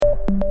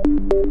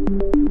We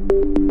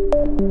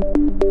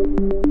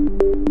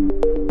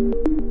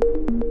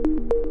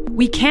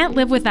can't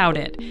live without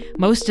it.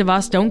 Most of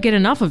us don't get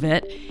enough of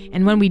it,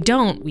 and when we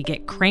don't, we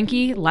get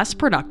cranky, less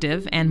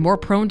productive, and more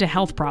prone to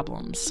health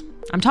problems.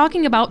 I'm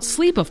talking about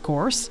sleep, of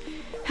course.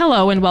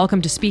 Hello, and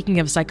welcome to Speaking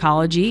of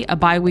Psychology, a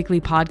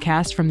bi-weekly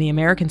podcast from the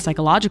American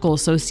Psychological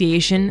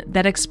Association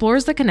that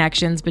explores the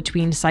connections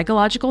between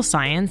psychological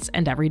science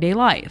and everyday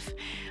life.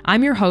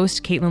 I'm your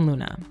host, Caitlin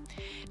Luna.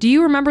 Do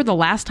you remember the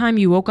last time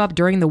you woke up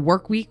during the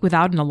work week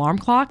without an alarm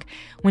clock,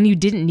 when you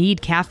didn't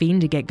need caffeine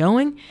to get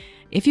going?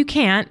 If you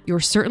can't, you're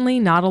certainly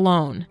not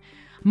alone.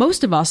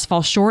 Most of us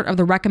fall short of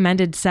the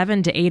recommended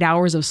 7 to 8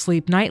 hours of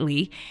sleep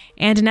nightly,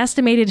 and an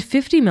estimated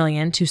 50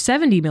 million to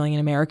 70 million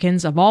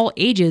Americans of all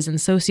ages and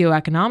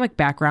socioeconomic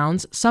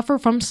backgrounds suffer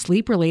from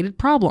sleep-related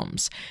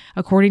problems,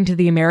 according to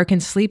the American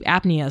Sleep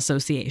Apnea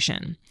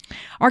Association.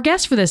 Our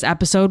guest for this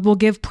episode will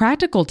give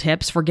practical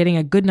tips for getting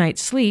a good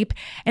night's sleep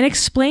and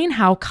explain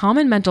how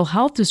common mental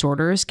health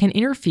disorders can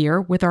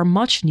interfere with our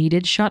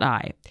much-needed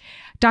shut-eye.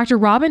 Dr.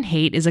 Robin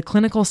Haight is a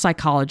clinical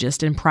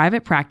psychologist in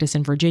private practice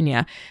in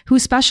Virginia who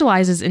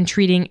specializes in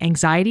treating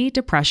anxiety,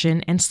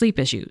 depression, and sleep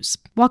issues.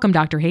 Welcome,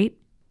 Dr. Haight.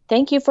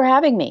 Thank you for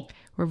having me.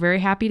 We're very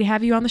happy to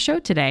have you on the show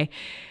today.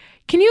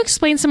 Can you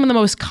explain some of the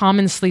most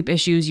common sleep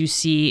issues you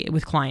see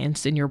with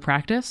clients in your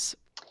practice?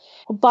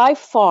 By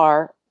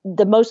far,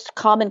 the most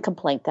common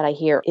complaint that I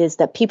hear is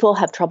that people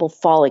have trouble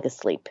falling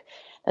asleep.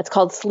 That's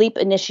called sleep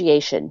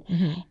initiation.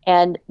 Mm-hmm.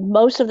 And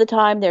most of the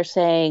time they're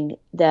saying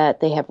that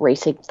they have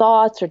racing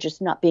thoughts or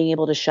just not being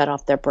able to shut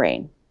off their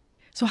brain.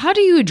 So how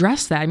do you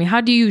address that? I mean, how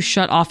do you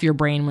shut off your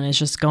brain when it's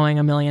just going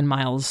a million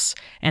miles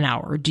an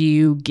hour? Do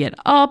you get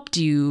up?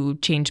 Do you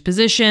change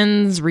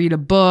positions, read a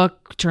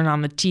book, turn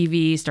on the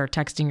TV, start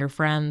texting your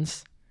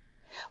friends?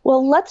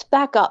 Well, let's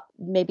back up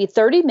maybe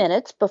 30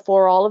 minutes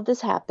before all of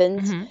this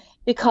happens, mm-hmm.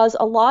 because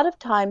a lot of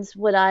times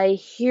when I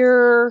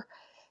hear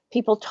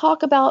people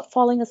talk about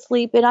falling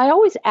asleep, and I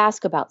always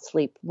ask about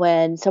sleep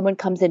when someone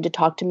comes in to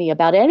talk to me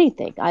about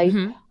anything.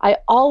 I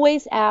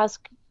always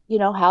ask,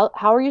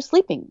 how are you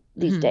sleeping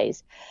these mm-hmm.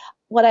 days?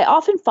 What I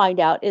often find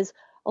out is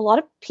a lot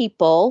of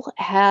people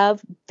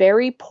have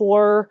very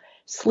poor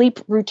sleep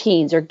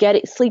routines or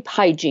sleep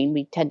hygiene,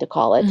 we tend to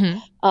call it,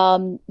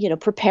 mm-hmm.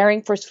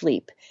 Preparing for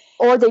sleep.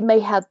 Or they may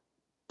have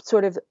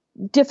sort of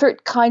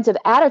different kinds of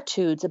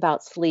attitudes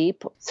about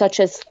sleep, such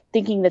as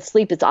thinking that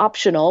sleep is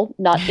optional,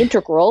 not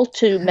integral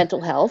to mental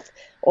health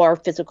or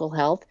physical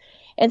health.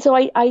 And so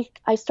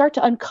I start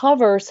to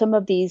uncover some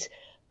of these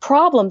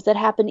problems that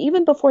happen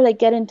even before they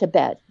get into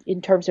bed in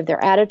terms of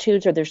their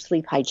attitudes or their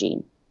sleep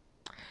hygiene.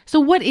 So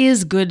what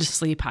is good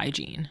sleep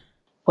hygiene?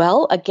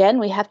 Well, again,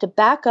 we have to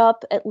back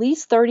up at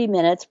least 30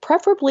 minutes,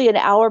 preferably an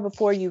hour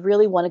before you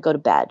really want to go to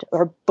bed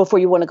or before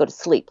you want to go to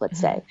sleep,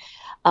 let's mm-hmm.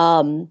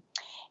 say.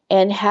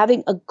 And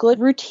having a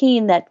good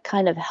routine that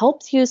kind of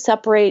helps you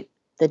separate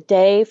the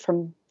day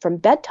from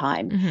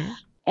bedtime. Mm-hmm.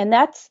 And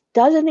that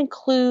doesn't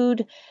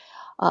include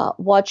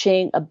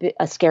watching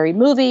a scary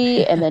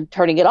movie and then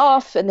turning it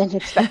off and then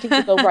expecting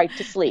to go right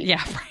to sleep.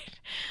 Yeah, right.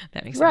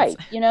 That makes sense.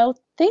 Right.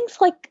 Things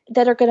like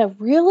that are going to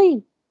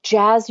really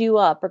jazz you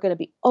up, are going to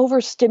be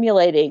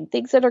overstimulating,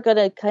 things that are going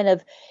to kind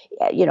of,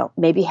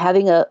 maybe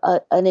having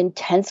an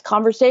intense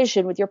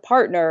conversation with your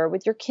partner,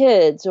 with your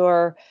kids,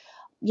 or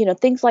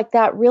things like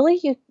that.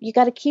 Really, you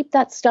got to keep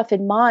that stuff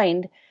in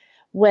mind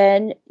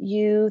when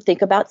you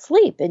think about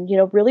sleep and,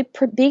 really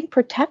being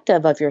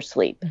protective of your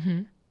sleep.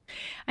 Mm-hmm.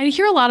 I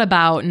hear a lot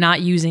about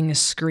not using a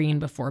screen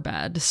before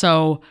bed.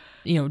 So,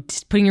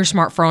 putting your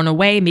smartphone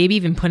away, maybe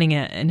even putting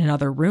it in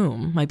another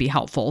room might be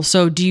helpful.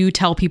 So do you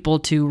tell people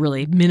to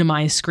really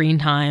minimize screen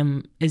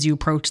time as you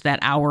approach that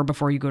hour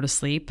before you go to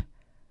sleep?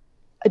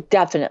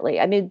 Definitely.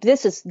 I mean,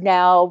 this is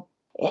now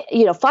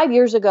 5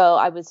 years ago,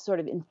 I was sort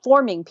of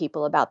informing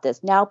people about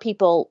this. Now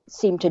people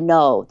seem to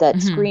know that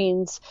mm-hmm.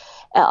 screens,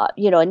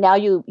 and now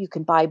you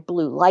can buy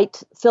blue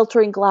light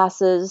filtering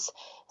glasses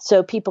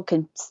so people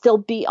can still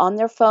be on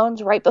their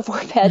phones right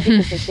before bed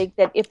because they think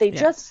that if they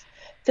just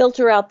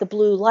filter out the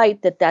blue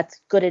light, that's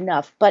good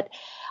enough. But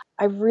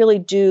I really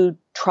do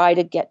try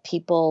to get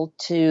people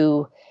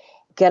to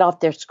get off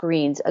their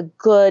screens a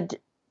good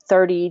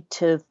 30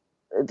 to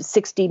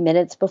 60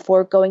 minutes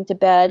before going to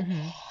bed.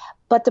 Mm-hmm.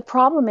 But the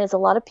problem is a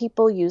lot of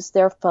people use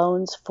their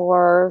phones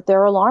for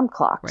their alarm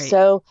clock. Right.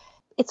 So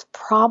it's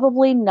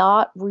probably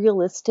not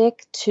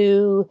realistic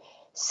to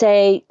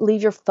say,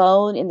 leave your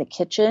phone in the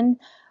kitchen.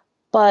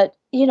 But,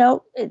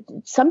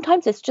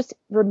 sometimes it's just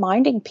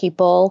reminding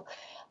people,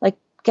 like,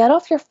 get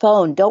off your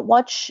phone. Don't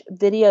watch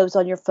videos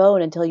on your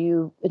phone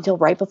until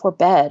right before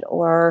bed,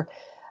 or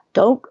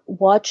don't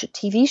watch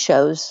TV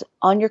shows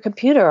on your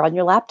computer, on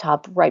your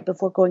laptop right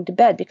before going to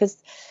bed, because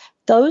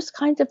those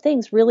kinds of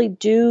things really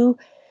do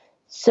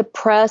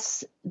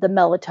suppress the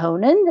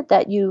melatonin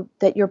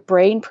that your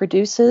brain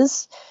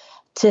produces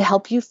to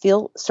help you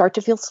start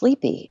to feel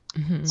sleepy.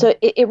 Mm-hmm. So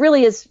it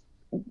really is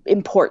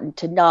important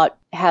to not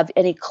have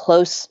any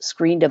close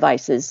screen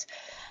devices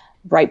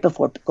right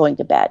before going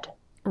to bed.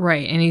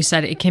 Right. And you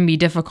said it can be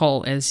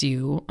difficult as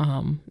you,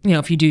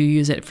 if you do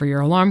use it for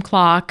your alarm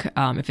clock,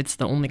 if it's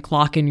the only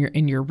clock in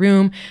your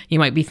room, you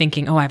might be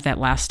thinking, oh, I have that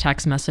last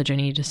text message I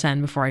need to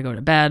send before I go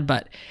to bed.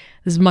 But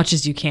as much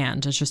as you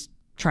can, just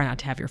try not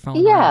to have your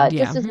phone around.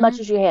 Just as much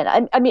as you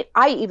can. I mean,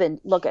 I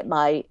even look at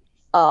my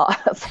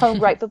phone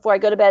right before I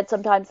go to bed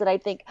sometimes, and I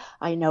think,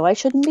 I know I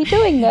shouldn't be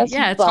doing this.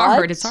 It's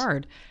hard. It's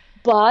hard.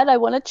 But I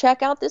want to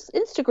check out this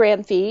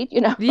Instagram feed,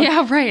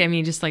 Yeah, right. I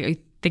mean, just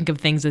like think of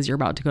things as you're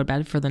about to go to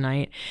bed for the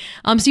night.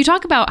 So you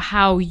talk about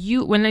how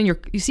when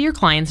you see your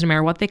clients, no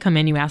matter what they come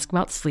in, you ask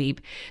about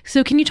sleep.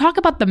 So can you talk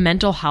about the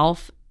mental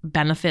health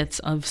benefits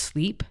of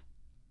sleep?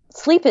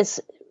 Sleep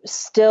is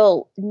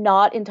still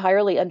not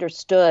entirely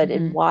understood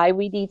in why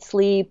we need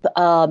sleep.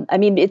 I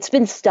mean, it's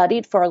been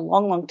studied for a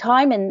long, long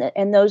time, and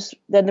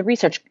then the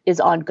research is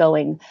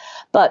ongoing.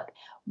 But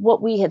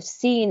what we have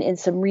seen in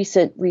some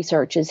recent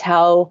research is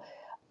how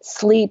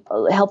sleep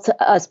helps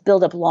us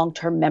build up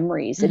long-term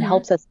memories and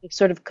helps us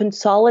sort of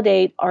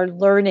consolidate our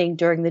learning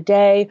during the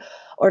day,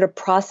 or to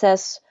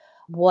process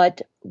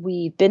what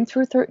we've been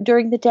through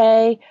during the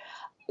day.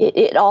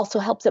 It also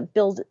helps it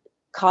build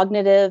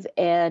cognitive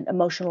and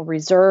emotional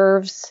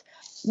reserves.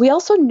 We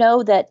also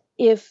know that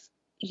if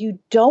you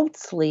don't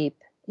sleep,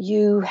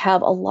 you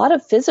have a lot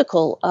of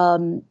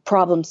physical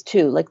problems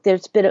too. Like there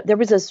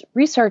was this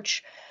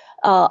research,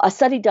 a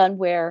study done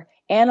where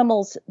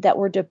animals that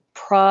were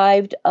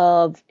deprived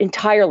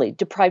entirely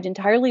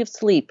of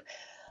sleep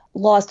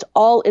lost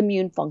all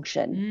immune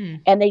function,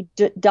 and they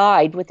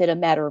died within a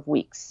matter of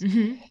weeks.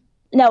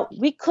 Now,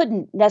 we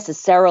couldn't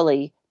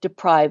necessarily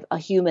deprive a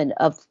human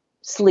of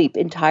sleep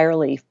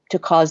entirely to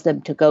cause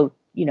them to go,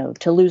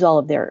 to lose all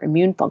of their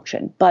immune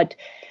function. But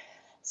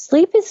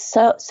sleep is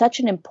such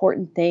an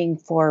important thing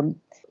for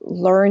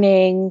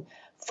learning,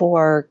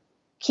 for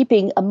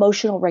keeping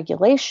emotional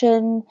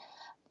regulation.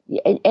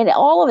 And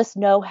all of us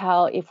know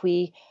how if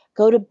we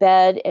go to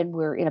bed and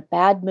we're in a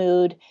bad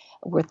mood,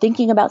 we're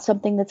thinking about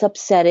something that's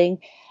upsetting,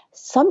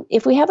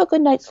 if we have a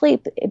good night's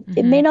sleep,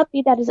 it may not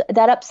be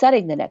that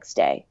upsetting the next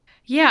day.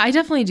 Yeah, I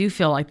definitely do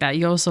feel like that.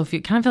 You also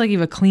kind of feel like you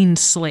have a clean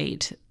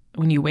slate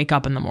when you wake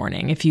up in the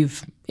morning. If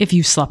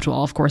you've slept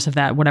well, of course, if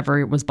that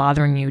whatever was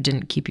bothering you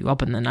didn't keep you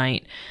up in the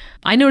night.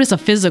 I notice a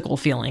physical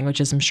feeling,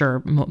 which is I'm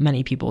sure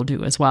many people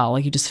do as well.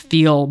 Like you just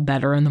feel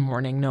better in the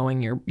morning,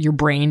 knowing your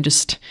brain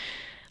just,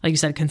 like you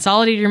said,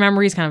 consolidated your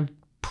memories, kind of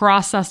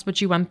processed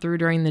what you went through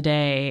during the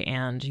day,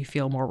 and you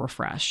feel more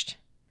refreshed.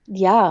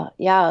 Yeah.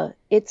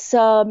 It's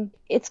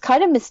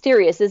kind of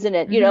mysterious, isn't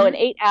it? In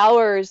 8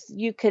 hours,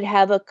 you could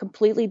have a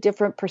completely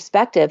different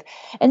perspective.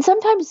 And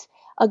sometimes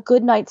a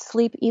good night's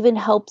sleep even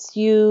helps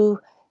you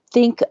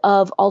think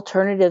of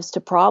alternatives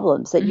to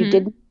problems that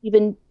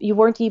you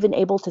weren't even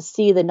able to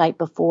see the night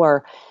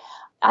before.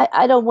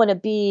 I don't want to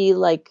be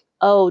like,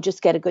 oh,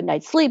 just get a good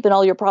night's sleep and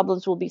all your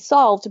problems will be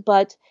solved.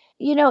 But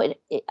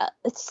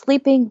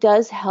sleeping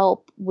does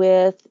help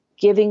with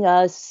giving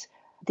us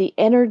the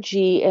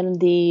energy and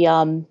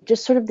the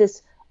just sort of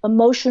this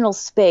emotional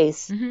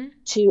space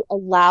to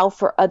allow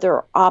for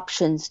other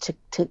options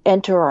to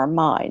enter our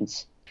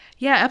minds.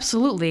 Yeah,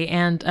 absolutely.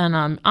 And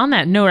on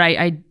that note,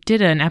 I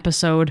did an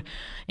episode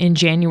in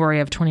January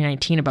of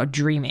 2019 about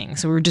dreaming.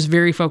 So we were just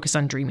very focused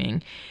on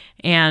dreaming.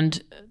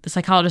 And the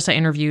psychologist I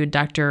interviewed,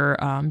 Dr.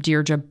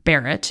 Deirdre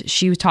Barrett,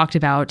 she talked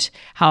about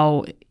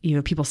how,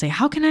 people say,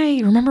 how can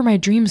I remember my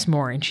dreams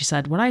more? And she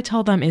said, what I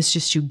tell them is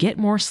just to get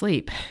more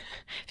sleep.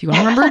 If you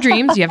want to remember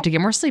dreams, you have to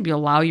get more sleep. You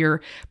allow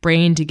your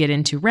brain to get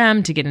into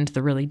REM, to get into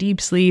the really deep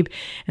sleep.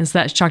 And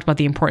so she talked about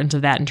the importance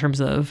of that in terms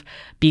of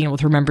being able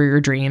to remember your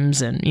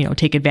dreams and,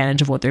 take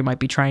advantage of what they might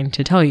be trying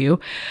to tell you.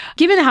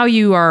 Given how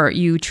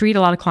you treat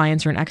a lot of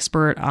clients, you're an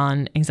expert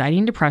on anxiety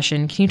and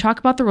depression, can you talk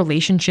about the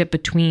relationship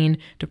between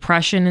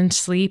depression and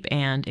sleep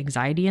and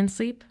anxiety and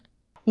sleep?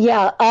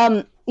 Yeah.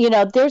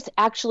 There's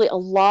actually a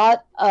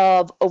lot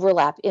of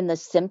overlap in the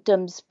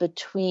symptoms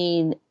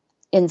between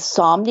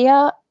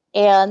insomnia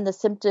and the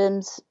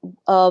symptoms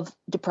of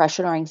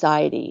depression or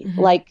anxiety,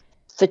 like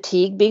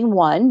fatigue being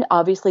one.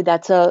 Obviously,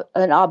 that's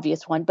an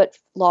obvious one, but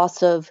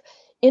loss of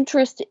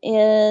interest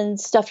in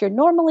stuff you're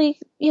normally,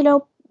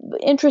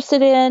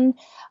 interested in,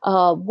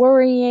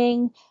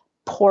 worrying,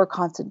 poor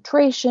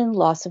concentration,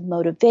 loss of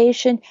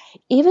motivation,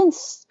 even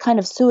kind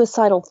of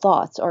suicidal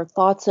thoughts or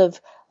thoughts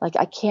of like,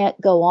 I can't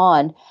go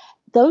on.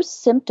 Those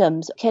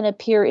symptoms can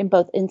appear in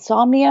both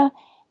insomnia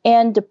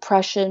and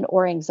depression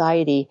or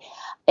anxiety.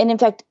 And in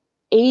fact,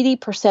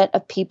 80%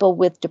 of people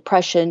with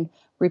depression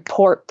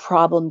report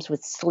problems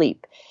with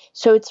sleep.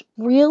 So it's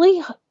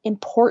really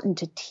important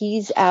to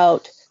tease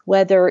out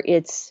whether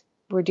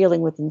we're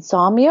dealing with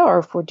insomnia or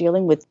if we're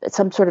dealing with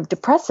some sort of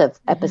depressive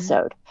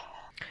episode.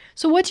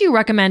 So what do you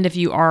recommend if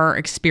you are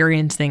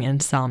experiencing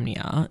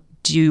insomnia?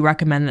 Do you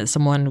recommend that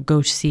someone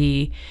go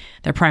see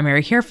their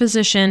primary care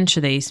physician?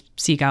 Should they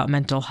seek out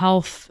mental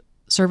health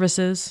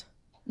services?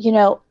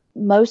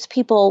 Most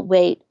people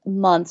wait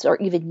months or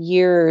even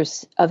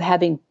years of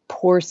having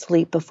poor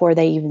sleep before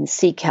they even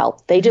seek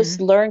help. They just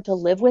learn to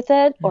live with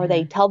it, or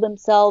they tell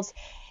themselves,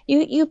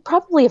 you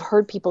probably have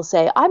heard people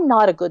say, I'm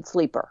not a good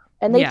sleeper.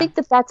 And they think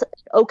that that's an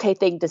okay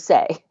thing to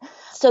say.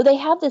 So they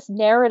have this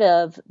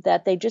narrative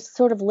that they just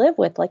sort of live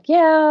with, like,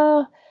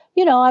 yeah,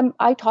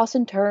 I toss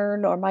and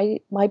turn, or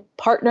my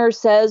partner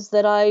says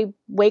that I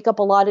wake up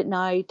a lot at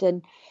night,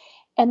 and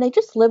they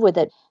just live with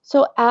it.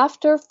 So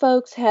after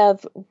folks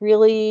have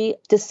really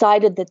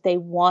decided that they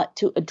want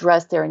to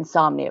address their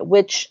insomnia,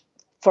 which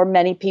for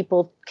many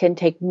people can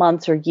take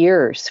months or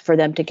years for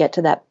them to get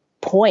to that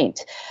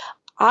point,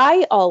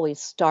 I always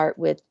start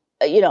with,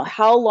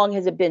 how long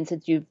has it been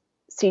since you've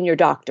seen your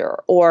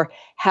doctor? Or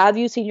have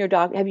you seen your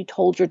doctor? Have you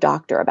told your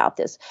doctor about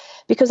this?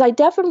 Because I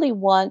definitely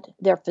want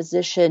their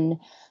physician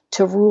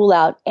to rule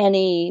out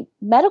any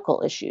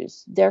medical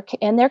issues. There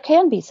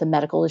can be some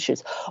medical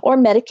issues, or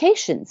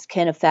medications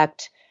can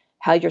affect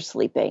how you're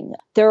sleeping.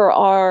 There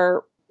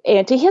are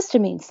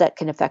antihistamines that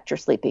can affect your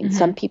sleeping. Mm-hmm.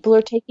 Some people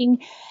are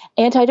taking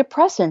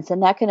antidepressants,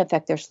 and that can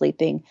affect their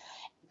sleeping.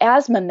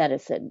 Asthma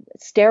medicine,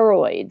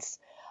 steroids,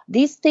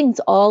 these things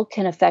all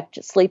can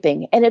affect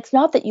sleeping. And it's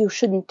not that you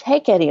shouldn't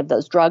take any of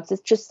those drugs.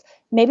 It's just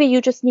maybe you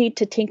just need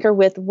to tinker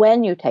with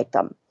when you take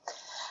them.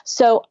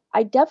 So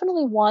I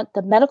definitely want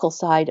the medical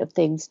side of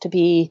things to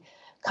be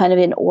kind of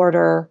in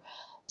order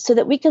so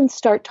that we can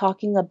start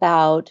talking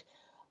about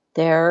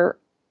their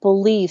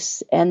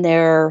beliefs and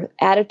their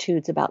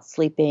attitudes about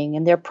sleeping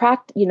and their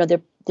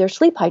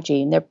sleep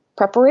hygiene, their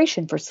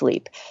preparation for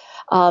sleep.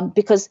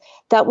 Because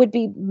that would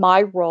be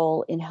my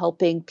role in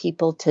helping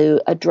people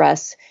to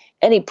address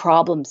any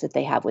problems that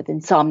they have with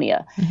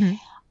insomnia. Mm-hmm.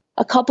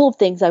 A couple of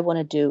things I want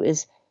to do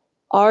is,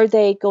 are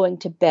they going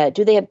to bed?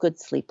 Do they have good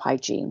sleep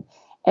hygiene?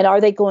 And are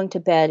they going to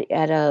bed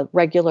at a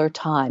regular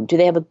time? Do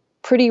they have a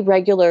pretty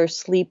regular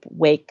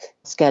sleep-wake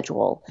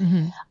schedule?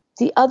 Mm-hmm.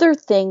 The other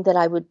thing that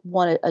I would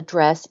want to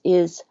address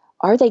is,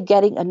 are they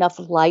getting enough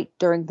light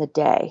during the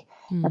day?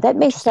 Now, that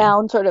may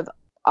sound sort of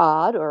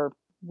odd or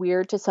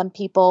weird to some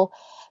people,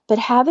 but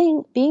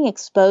being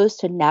exposed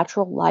to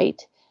natural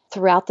light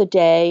throughout the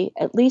day,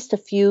 at least a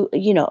few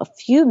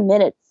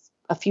minutes,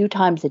 a few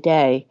times a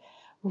day,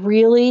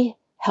 really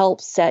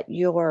helps set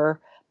your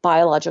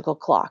biological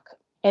clock.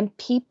 And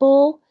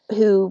people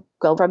who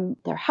go from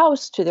their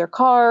house to their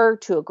car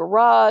to a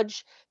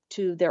garage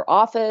to their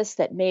office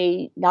that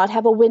may not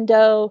have a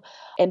window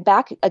and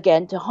back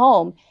again to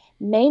home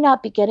may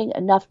not be getting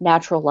enough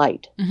natural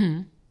light.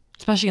 Mm-hmm.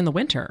 Especially in the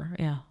winter.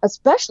 Yeah.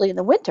 Especially in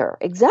the winter.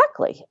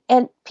 Exactly.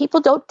 And people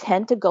don't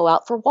tend to go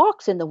out for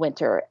walks in the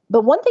winter.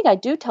 But one thing I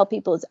do tell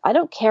people is, I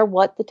don't care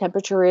what the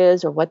temperature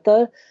is or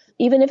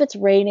even if it's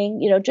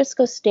raining, just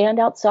go stand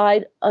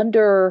outside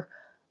under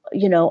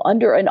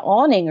an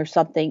awning or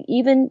something,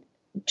 even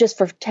just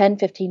for 10,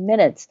 15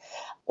 minutes,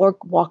 or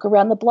walk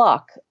around the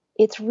block.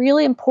 It's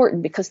really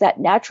important because that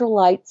natural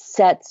light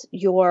sets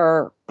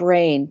your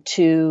brain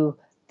to,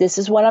 this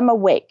is when I'm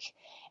awake.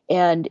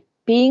 And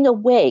being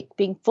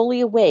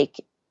fully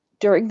awake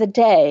during the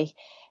day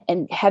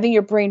and having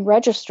your brain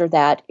register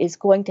that is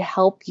going to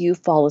help you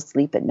fall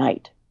asleep at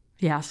night.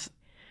 Yes.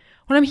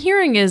 What I'm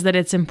hearing is that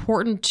it's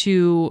important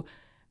to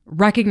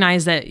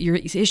recognize that your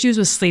issues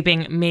with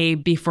sleeping may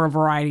be for a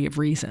variety of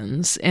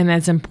reasons. And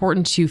it's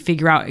important to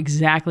figure out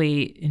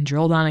exactly and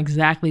drill down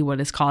exactly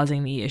what is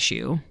causing the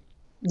issue.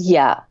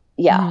 Yeah.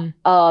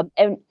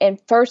 And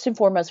first and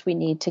foremost, we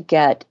need to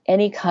get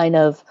any kind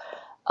of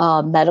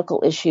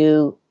medical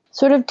issue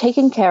sort of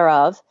taken care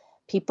of.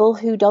 People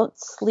who don't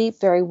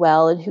sleep very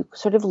well and who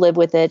sort of live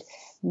with it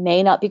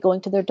may not be going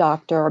to their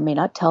doctor or may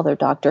not tell their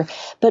doctor.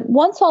 But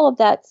once all of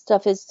that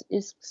stuff is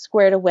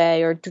squared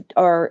away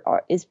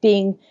or is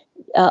being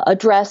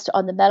addressed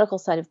on the medical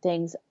side of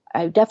things,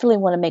 I definitely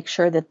want to make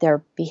sure that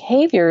their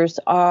behaviors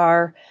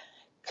are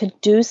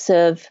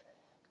conducive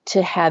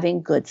to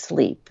having good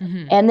sleep.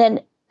 Mm-hmm. And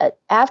then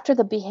after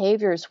the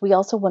behaviors, we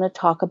also want to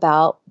talk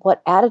about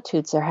what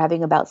attitudes they're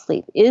having about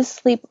sleep. Is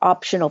sleep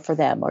optional for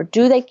them? Or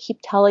do they keep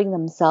telling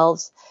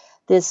themselves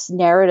this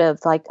narrative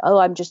like, oh,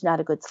 I'm just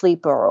not a good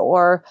sleeper,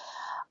 or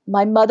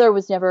my mother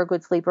was never a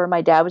good sleeper,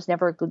 my dad was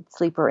never a good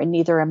sleeper, and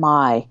neither am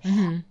I.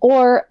 Mm-hmm.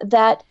 Or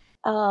that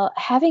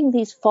having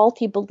these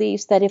faulty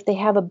beliefs that if they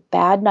have a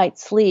bad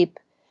night's sleep,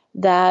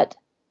 that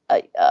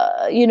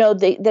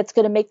that's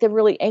going to make them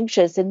really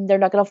anxious and they're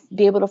not going to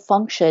be able to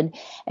function.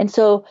 And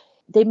so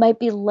they might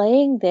be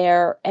laying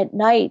there at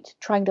night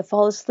trying to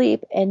fall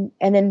asleep and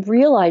then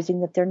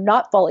realizing that they're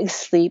not falling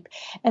asleep,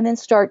 and then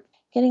start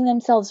getting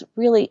themselves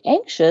really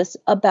anxious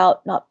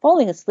about not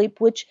falling asleep,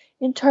 which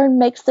in turn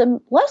makes them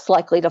less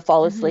likely to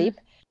fall asleep.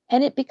 Mm-hmm.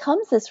 And it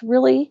becomes this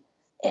really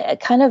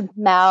kind of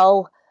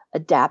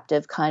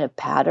maladaptive kind of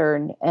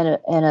pattern and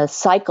a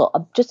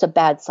cycle, just a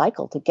bad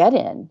cycle to get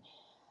in.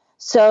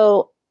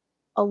 So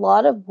a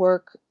lot of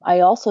work I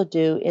also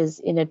do is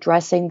in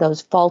addressing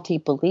those faulty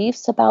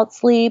beliefs about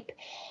sleep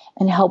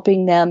and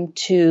helping them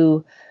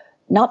to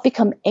not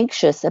become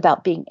anxious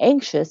about being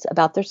anxious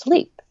about their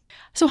sleep.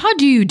 So how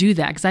do you do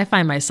that? Because I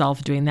find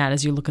myself doing that.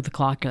 As you look at the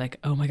clock, you're like,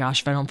 oh my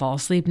gosh, if I don't fall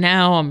asleep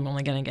now, I'm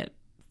only going to get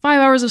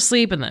 5 hours of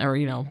sleep. And then, or,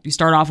 you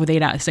start off with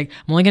 8 hours. It's like,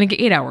 I'm only going to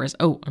get 8 hours.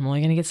 Oh, I'm only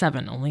going to get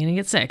 7, only going to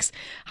get 6.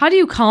 How do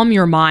you calm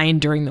your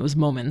mind during those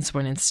moments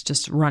when it's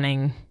just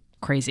running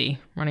crazy,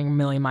 running a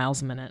million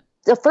miles a minute?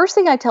 The first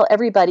thing I tell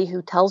everybody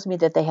who tells me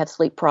that they have a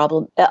sleep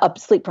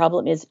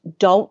problem is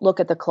don't look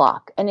at the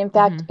clock. And in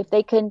fact, if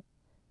they can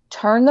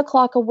turn the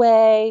clock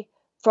away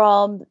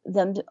from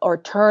them or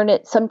turn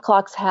it, some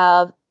clocks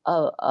have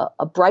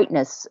a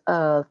brightness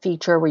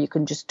feature where you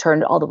can just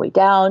turn it all the way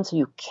down so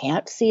you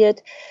can't see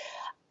it.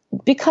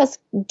 Because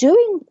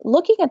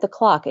looking at the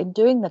clock and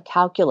doing the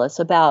calculus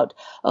about,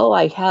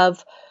 I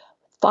have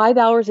 5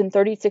 hours and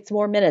 36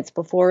 more minutes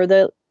before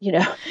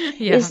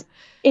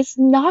is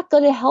not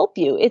going to help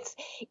you. It's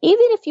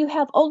even if you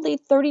have only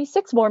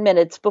 36 more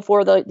minutes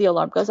before the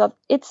alarm goes off,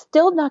 it's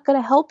still not going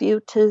to help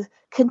you to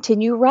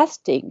continue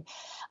resting.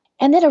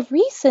 And then a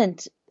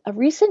recent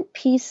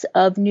piece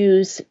of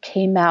news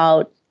came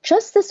out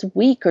just this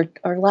week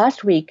or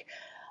last week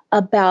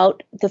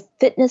about the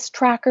fitness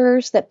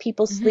trackers that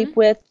people sleep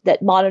with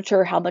that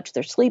monitor how much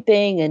they're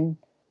sleeping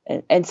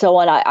and so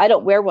on. I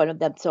don't wear one of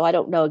them, so I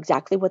don't know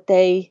exactly what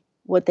they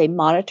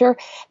monitor.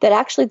 That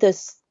actually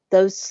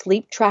those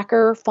sleep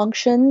tracker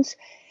functions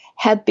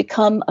have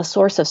become a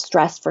source of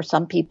stress for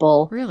some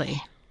people.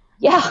 Really?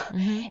 Yeah.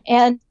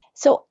 And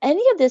so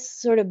any of this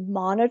sort of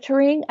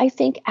monitoring, I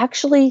think,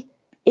 actually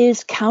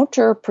is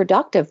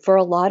counterproductive for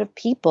a lot of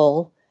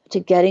people to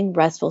getting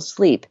restful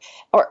sleep,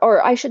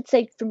 or I should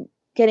say from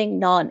getting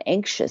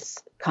non-anxious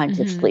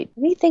kinds of sleep.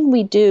 Anything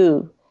we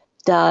do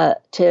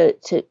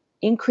to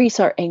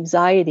increase our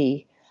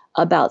anxiety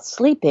about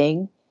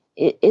sleeping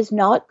is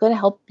not going to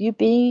help you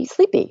be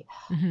sleepy.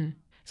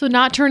 So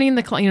not turning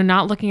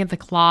not looking at the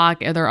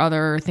clock. Are there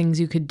other things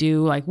you could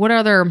do? Like what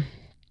other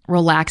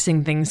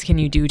relaxing things can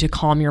you do to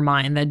calm your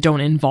mind that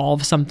don't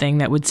involve something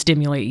that would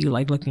stimulate you,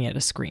 like looking at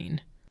a screen?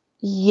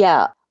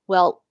 Yeah.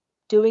 Well,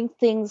 doing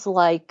things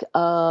like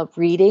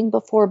reading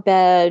before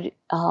bed,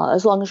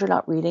 as long as you're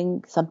not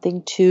reading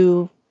something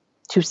too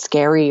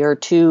scary or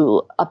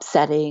too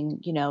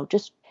upsetting,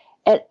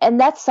 and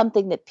that's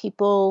something that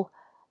people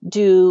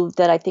do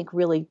that I think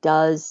really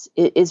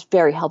is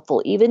very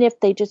helpful. Even if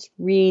they just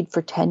read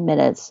for 10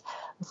 minutes,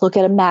 look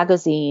at a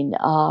magazine,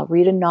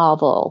 read a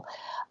novel.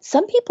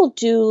 Some people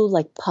do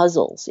like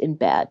puzzles in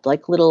bed,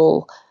 like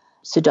little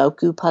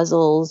Sudoku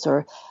puzzles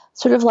or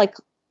sort of like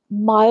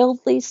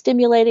mildly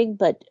stimulating,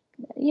 but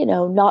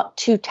not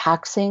too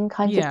taxing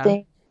kinds of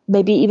thing.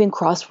 Maybe even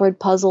crossword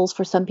puzzles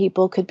for some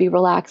people could be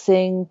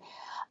relaxing.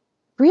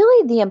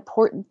 Really, the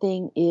important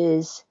thing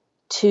is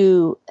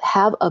to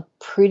have a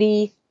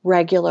pretty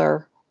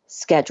regular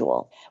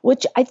schedule,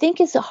 which I think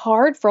is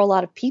hard for a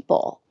lot of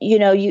people.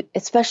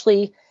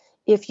 Especially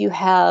if you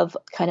have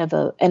kind of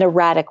an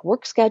erratic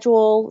work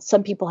schedule.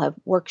 Some people have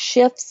work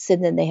shifts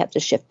and then they have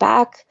to shift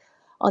back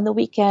on the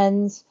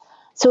weekends.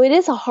 So it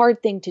is a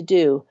hard thing to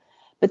do,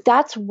 but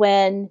that's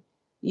when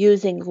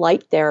using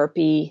light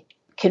therapy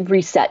can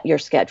reset your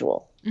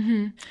schedule.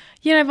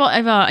 Yeah,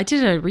 I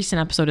did a recent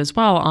episode as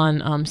well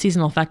on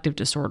seasonal affective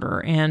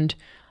disorder, and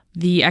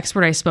the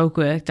expert I spoke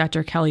with,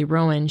 Dr. Kelly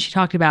Rowan, she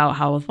talked about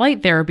how with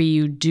light therapy,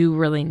 you do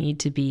really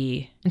need to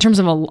be, in terms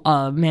of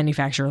a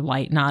manufactured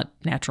light, not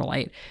natural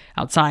light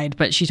outside,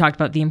 but she talked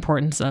about the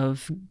importance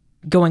of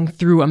going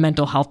through a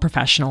mental health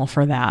professional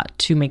for that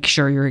to make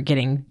sure you're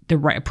getting the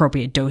right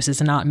appropriate doses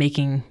and not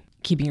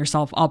keeping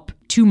yourself up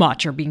too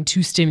much or being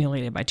too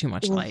stimulated by too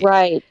much light.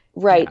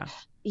 Right.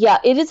 Yeah,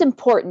 it is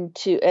important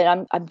to,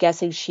 and I'm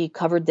guessing she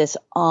covered this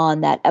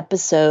on that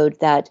episode,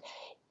 that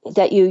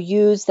you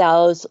use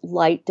those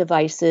light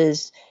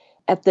devices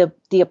at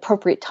the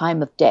appropriate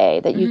time of day,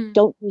 that you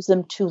don't use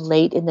them too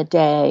late in the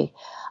day,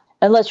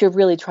 unless you're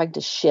really trying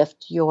to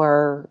shift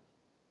your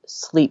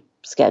sleep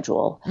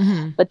schedule.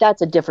 But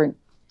that's a different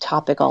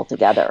topic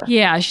altogether.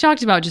 Yeah, she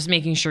talked about just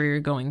making sure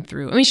you're going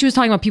through. I mean, she was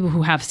talking about people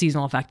who have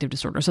seasonal affective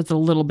disorder, so it's a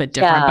little bit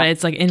different, but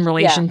it's like in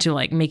relation to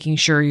like making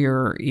sure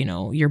your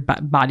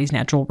body's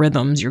natural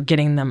rhythms, you're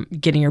getting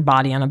your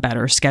body on a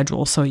better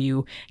schedule so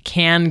you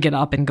can get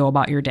up and go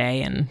about your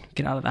day and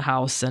get out of the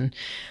house. And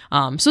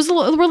so it's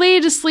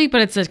related to sleep,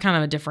 but it's a kind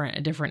of a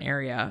different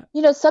area.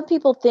 Some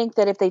people think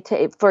that if they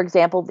take, for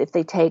example, if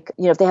they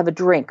have a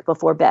drink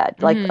before bed,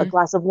 like a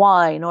glass of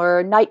wine or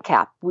a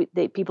nightcap,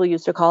 people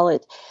used to call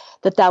it,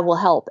 that will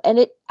help. And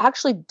it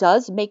actually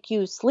does make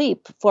you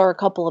sleep for a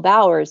couple of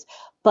hours,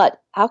 but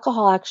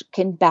alcohol actually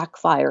can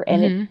backfire,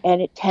 and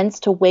it tends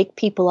to wake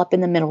people up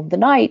in the middle of the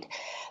night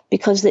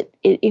because it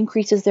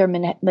increases their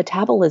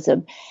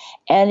metabolism.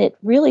 And it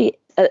really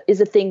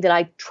is a thing that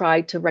I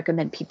try to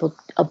recommend people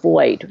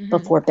avoid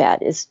before bed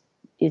is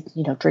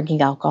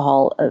drinking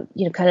alcohol,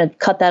 kind of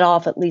cut that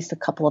off at least a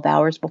couple of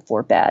hours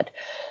before bed.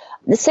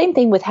 The same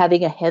thing with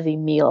having a heavy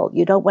meal.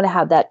 You don't want to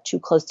have that too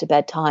close to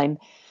bedtime,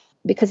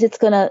 because it's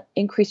going to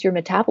increase your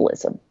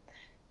metabolism.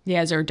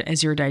 Yeah,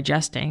 as you're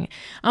digesting.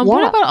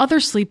 What about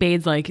other sleep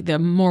aids, like the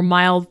more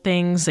mild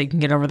things that you can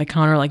get over the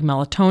counter, like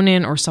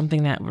melatonin or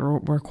something that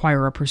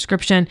require a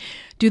prescription?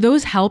 Do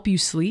those help you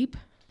sleep?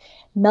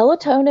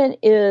 Melatonin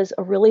is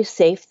a really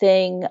safe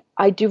thing.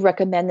 I do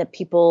recommend that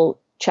people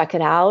check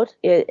it out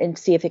and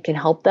see if it can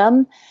help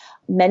them.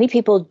 Many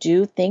people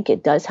do think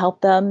it does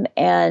help them,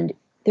 and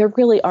there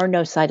really are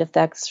no side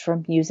effects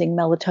from using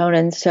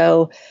melatonin.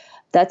 So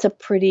that's a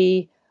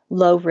pretty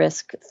low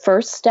risk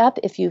first step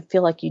if you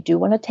feel like you do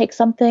want to take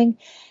something.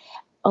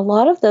 A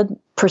lot of the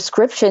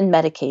prescription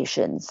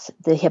medications,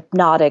 the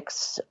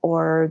hypnotics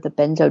or the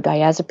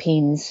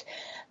benzodiazepines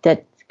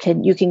that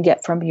you can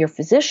get from your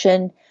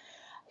physician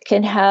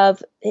can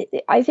have,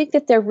 I think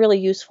that they're really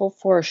useful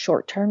for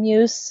short-term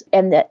use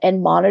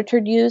and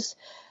monitored use.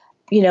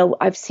 You know,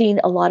 I've seen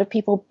a lot of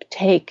people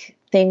take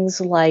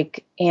things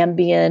like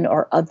Ambien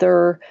or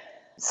other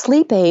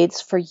sleep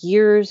aids for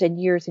years and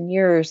years and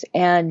years,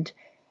 and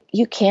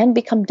you can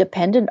become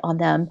dependent on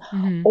them.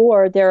 Mm-hmm.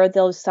 Or there are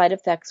those side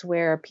effects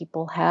where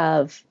people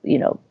have,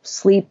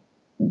 sleep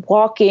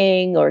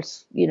walking or,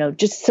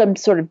 just some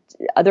sort of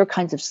other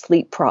kinds of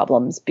sleep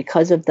problems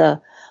because of the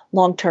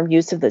long-term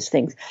use of those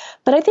things.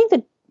 But I think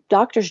that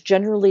doctors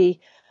generally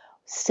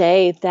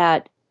say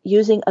that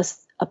using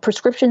a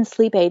prescription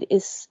sleep aid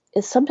is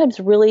sometimes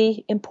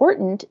really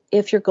important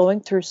if you're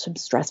going through some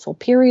stressful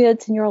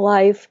periods in your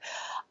life,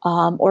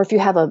 or if you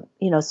have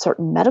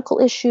certain medical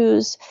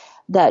issues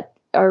that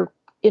are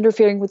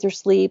interfering with your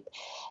sleep,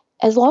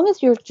 as long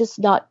as you're just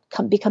not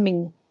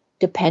becoming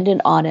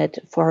dependent on it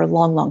for a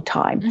long, long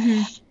time.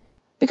 Mm-hmm.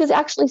 Because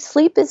actually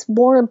sleep is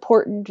more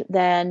important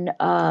than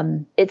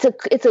it's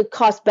a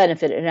cost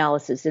benefit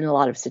analysis in a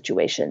lot of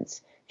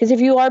situations. Because if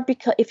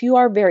you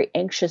are a very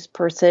anxious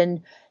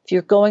person, if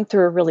you're going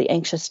through a really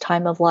anxious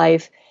time of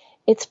life,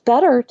 it's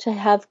better to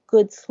have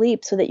good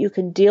sleep so that you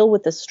can deal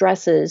with the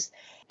stresses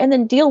and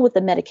then deal with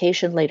the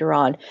medication later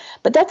on.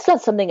 But that's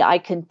not something I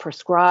can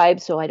prescribe,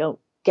 so I don't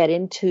get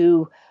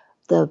into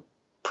the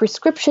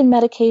prescription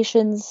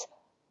medications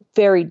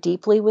very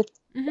deeply with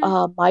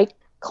my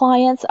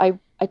clients.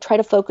 I try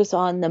to focus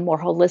on the more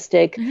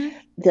holistic,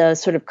 the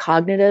sort of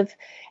cognitive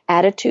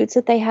attitudes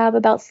that they have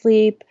about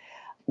sleep,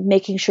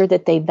 making sure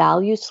that they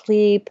value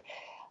sleep,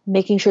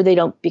 making sure they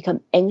don't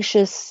become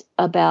anxious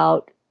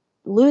about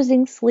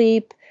losing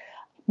sleep,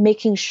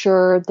 making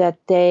sure that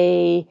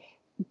they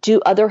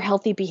do other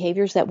healthy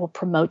behaviors that will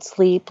promote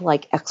sleep,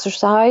 like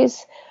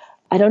exercise.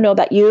 I don't know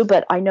about you,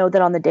 but I know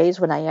that on the days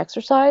when I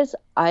exercise,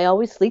 I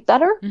always sleep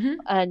better. Mm-hmm.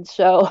 And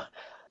so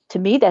to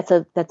me, that's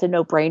a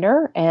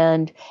no-brainer.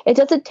 And it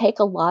doesn't take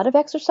a lot of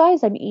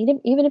exercise. I mean,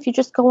 even if you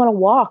just go on a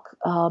walk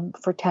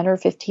for 10 or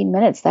 15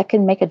 minutes, that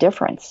can make a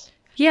difference.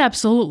 Yeah,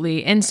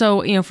 absolutely. And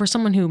so, for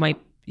someone who might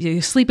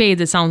sleep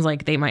aids, it sounds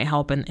like they might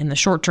help in the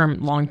short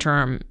term, long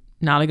term,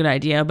 not a good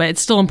idea, but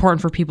it's still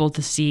important for people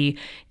to see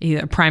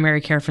either a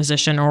primary care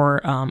physician or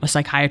a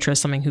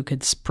psychiatrist, something who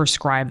could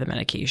prescribe the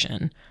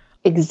medication.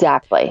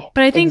 Exactly.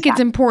 But I think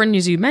it's important,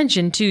 as you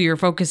mentioned, too, you're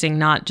focusing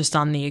not just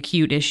on the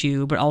acute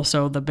issue, but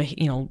also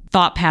the,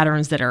 thought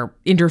patterns that are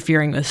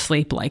interfering with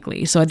sleep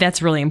likely. So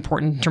that's really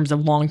important in terms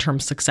of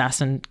long-term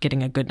success and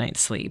getting a good night's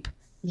sleep.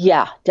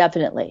 Yeah,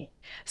 definitely.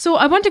 So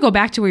I want to go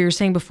back to what you were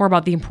saying before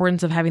about the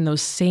importance of having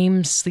those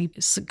same sleep,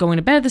 going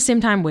to bed at the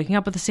same time, waking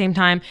up at the same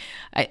time.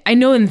 I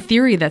know in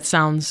theory that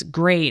sounds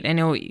great. I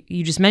know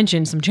you just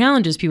mentioned some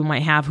challenges people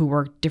might have who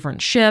work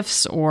different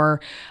shifts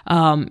or,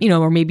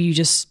 or maybe you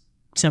just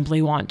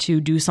simply want to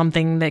do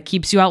something that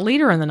keeps you out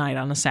later in the night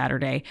on a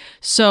Saturday.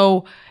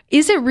 So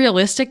is it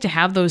realistic to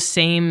have those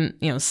same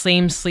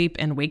sleep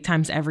and wake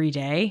times every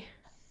day?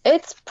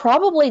 It's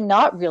probably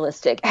not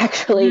realistic,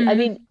 actually. I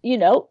mean,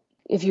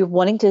 if you're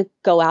wanting to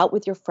go out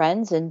with your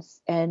friends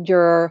and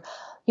you're,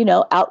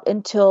 out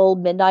until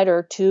midnight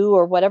or 2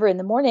 or whatever in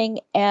the morning,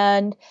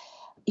 and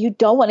you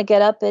don't want to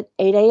get up at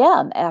 8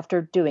 a.m.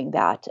 after doing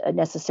that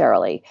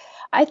necessarily.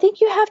 I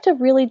think you have to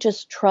really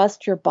just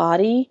trust your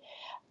body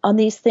on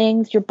these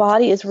things. Your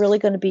body is really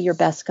going to be your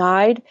best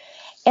guide.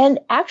 And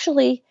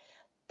actually,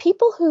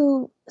 people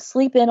who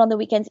sleep in on the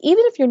weekends,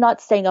 even if you're not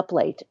staying up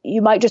late,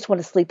 you might just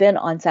want to sleep in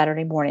on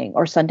Saturday morning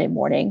or Sunday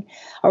morning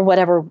or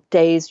whatever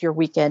days your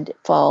weekend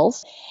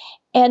falls.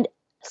 And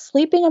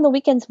sleeping on the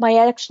weekends might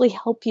actually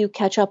help you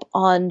catch up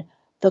on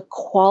the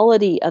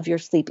quality of your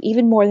sleep,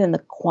 even more than the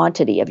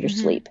quantity of your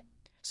sleep.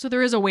 So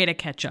there is a way to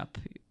catch up.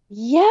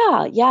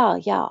 Yeah.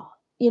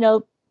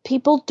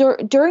 People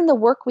during the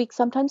work week,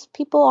 sometimes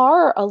people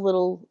are a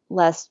little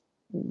less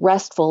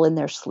restful in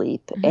their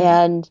sleep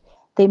and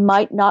they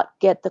might not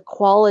get the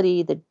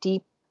quality, the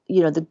deep,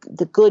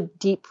 the good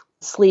deep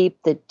sleep,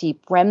 the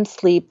deep REM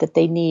sleep that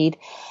they need.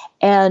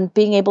 And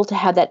being able to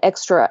have that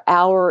extra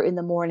hour in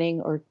the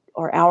morning or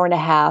hour and a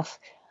half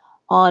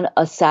on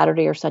a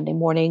Saturday or Sunday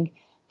morning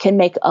can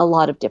make a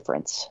lot of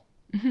difference.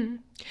 Mm-hmm.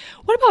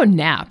 What about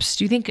naps?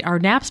 Do you think are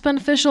naps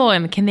beneficial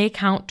and can they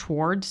count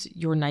towards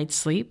your night's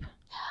sleep?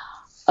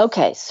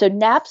 Okay, so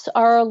naps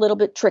are a little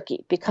bit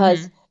tricky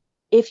because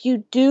if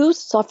you do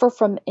suffer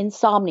from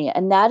insomnia,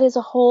 and that is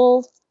a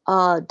whole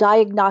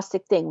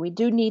diagnostic thing, we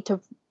do need to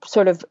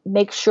sort of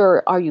make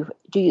sure,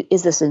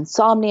 is this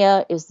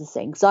insomnia? Is this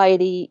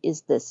anxiety?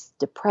 Is this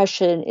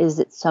depression? Is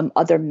it some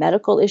other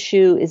medical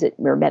issue? Is it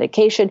your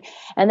medication?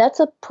 And that's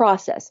a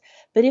process.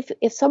 But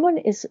if someone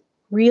is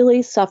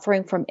really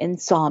suffering from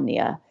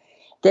insomnia,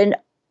 then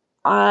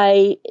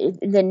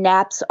the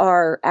naps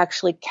are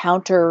actually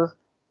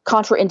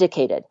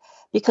contraindicated,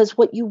 because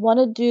what you want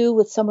to do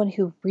with someone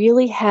who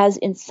really has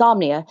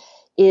insomnia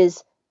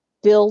is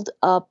build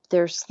up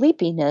their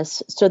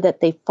sleepiness so that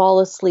they fall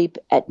asleep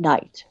at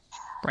night.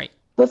 Right.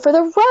 But for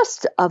the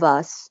rest of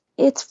us,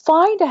 it's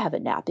fine to have a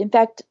nap. In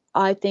fact,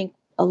 I think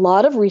a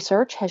lot of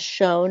research has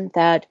shown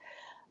that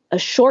a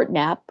short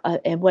nap,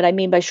 and what I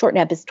mean by short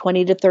nap is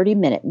 20 to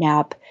 30-minute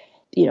nap,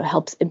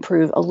 helps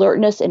improve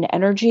alertness and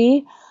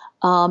energy.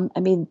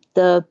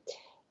 The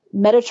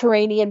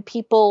Mediterranean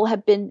people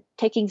have been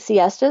taking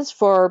siestas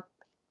for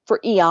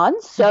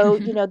eons. So,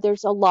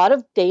 there's a lot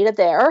of data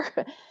there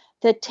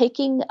that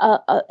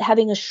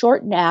having a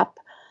short nap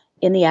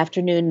in the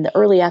afternoon, in the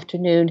early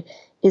afternoon,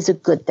 is a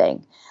good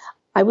thing.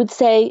 I would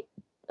say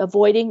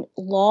avoiding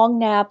long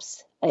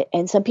naps,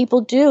 and some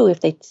people do, if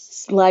they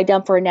lie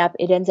down for a nap,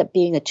 it ends up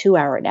being a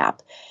 2-hour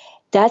nap.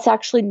 That's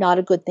actually not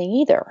a good thing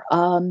either,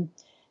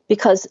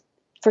 because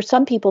for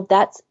some people,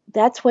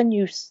 that's when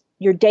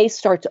your day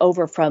starts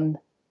over from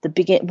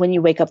when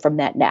you wake up from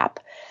that nap.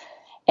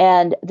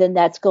 And then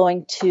that's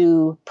going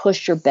to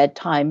push your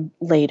bedtime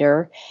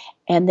later.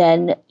 And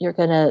then you're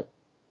going to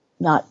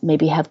not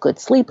maybe have good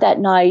sleep that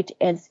night.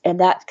 And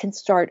that can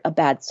start a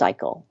bad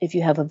cycle if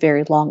you have a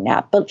very long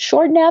nap. But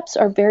short naps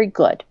are very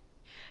good.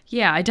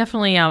 Yeah, I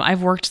definitely,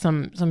 I've worked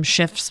some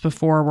shifts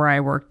before where I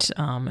worked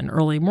an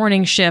early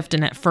morning shift.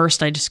 And at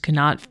first I just could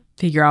not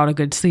figure out a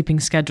good sleeping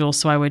schedule.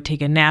 So I would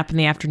take a nap in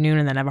the afternoon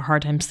and then have a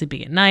hard time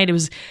sleeping at night. It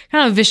was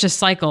kind of a vicious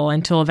cycle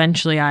until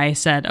eventually I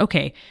said,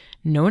 okay,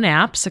 no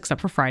naps except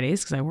for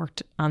Fridays, because I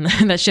worked on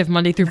that shift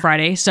Monday through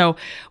Friday. So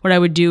what I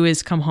would do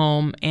is come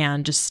home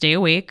and just stay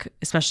awake,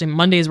 especially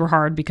Mondays were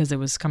hard because it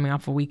was coming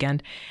off a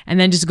weekend, and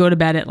then just go to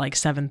bed at like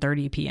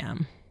 7:30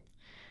 p.m.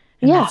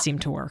 And that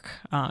seemed to work.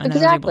 And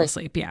then I was able to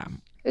sleep. Yeah.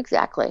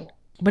 Exactly.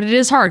 But it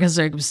is hard because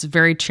it was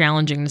very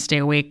challenging to stay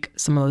awake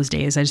some of those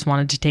days. I just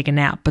wanted to take a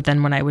nap. But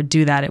then when I would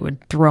do that, it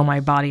would throw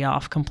my body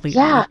off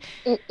completely. Yeah,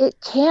 it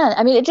can.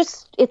 I mean,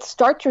 it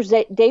starts your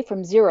day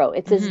from zero.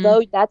 It's as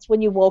though that's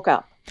when you woke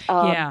up.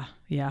 Yeah.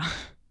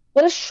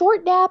 But a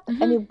short nap,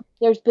 I mean,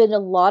 there's been a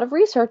lot of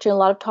research and a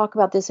lot of talk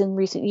about this in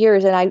recent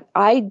years. And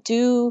I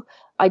do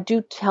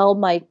tell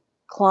my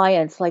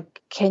clients,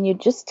 like, can you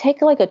just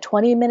take like a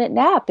 20-minute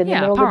nap in the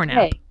middle of the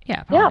day?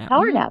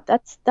 Power nap.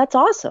 That's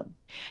awesome.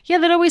 Yeah,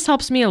 that always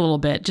helps me a little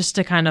bit, just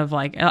to kind of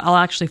like, I'll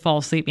actually fall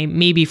asleep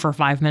maybe for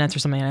 5 minutes or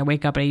something, and I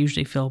wake up and I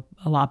usually feel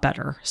a lot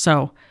better.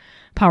 So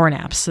power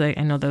naps, I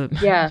know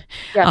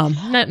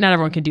not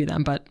everyone can do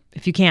them, but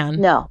if you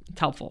can, it's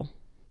helpful.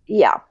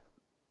 Yeah.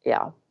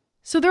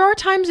 So there are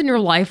times in your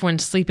life when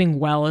sleeping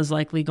well is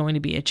likely going to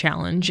be a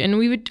challenge. And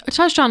we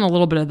touched on a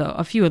little bit of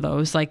a few of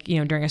those, like,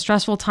 during a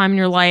stressful time in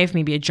your life,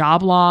 maybe a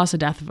job loss, a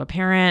death of a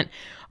parent,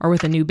 or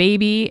with a new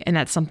baby. And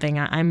that's something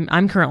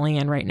I'm currently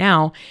in right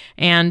now.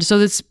 And so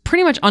it's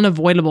pretty much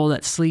unavoidable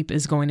that sleep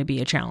is going to be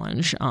a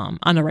challenge on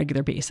a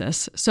regular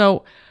basis.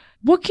 So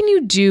what can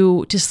you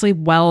do to sleep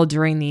well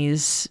during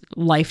these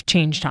life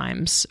change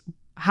times?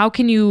 How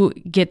can you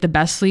get the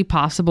best sleep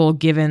possible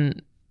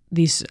given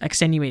these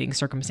extenuating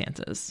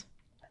circumstances?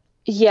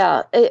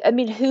 Yeah. I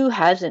mean, who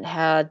hasn't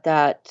had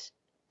that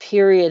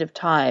period of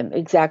time,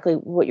 exactly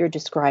what you're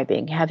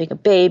describing, having a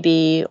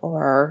baby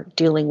or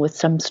dealing with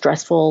some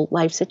stressful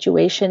life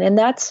situation? And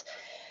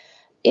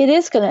it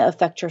is going to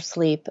affect your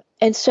sleep.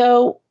 And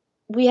so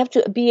we have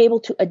to be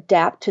able to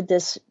adapt to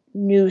this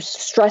new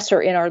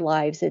stressor in our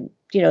lives. And,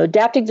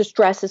 adapting to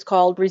stress is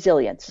called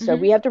resilience. So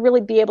we have to really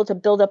be able to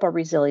build up our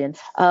resilience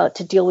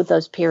to deal with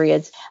those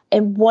periods.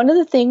 And one of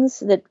the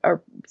things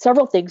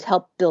several things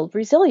help build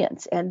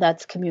resilience, and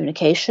that's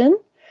communication.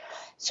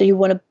 So you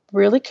want to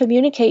really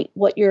communicate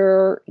what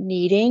you're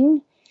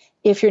needing.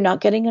 If you're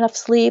not getting enough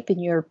sleep and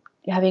you're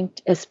having,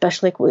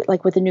 especially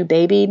like with a new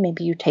baby,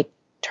 maybe you take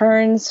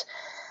turns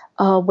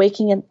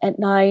waking at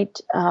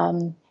night,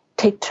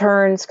 take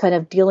turns kind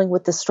of dealing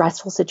with the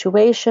stressful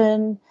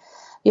situation.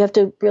 You have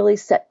to really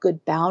set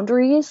good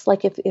boundaries.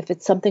 Like if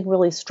it's something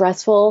really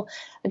stressful,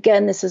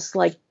 again, this is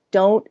like,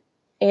 don't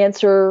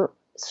answer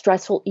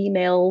stressful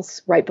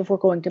emails right before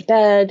going to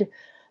bed.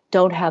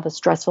 Don't have a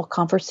stressful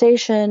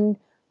conversation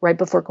right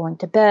before going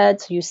to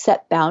bed. So you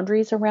set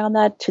boundaries around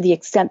that to the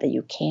extent that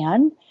you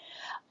can.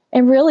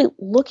 And really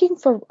looking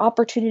for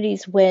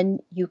opportunities when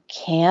you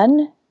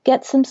can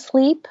get some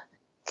sleep.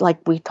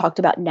 Like we talked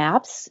about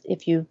naps.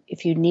 If you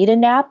need a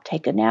nap,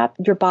 take a nap.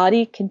 Your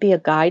body can be a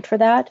guide for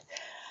that.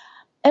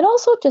 And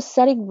also just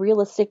setting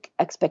realistic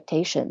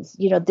expectations.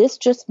 This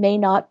just may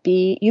not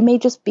be, you may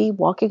just be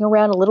walking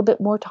around a little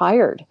bit more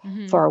tired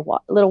for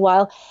a little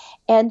while.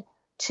 And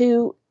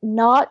to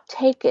not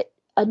take it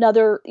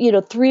another,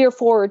 3 or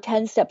 4 or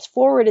 10 steps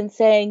forward and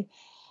saying,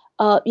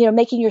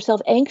 making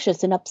yourself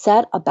anxious and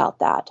upset about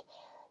that.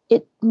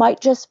 It might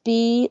just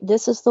be,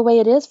 this is the way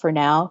it is for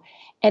now.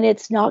 And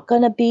it's not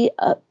going to be,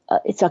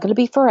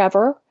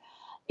 forever.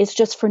 It's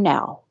just for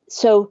now.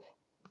 So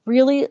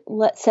really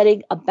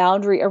setting a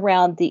boundary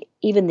around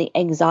even the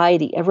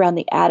anxiety, around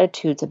the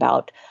attitudes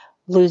about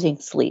losing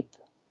sleep.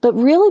 But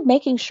really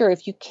making sure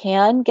if you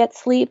can get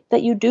sleep,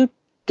 that you do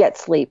get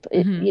sleep,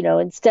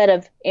 instead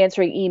of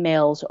answering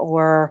emails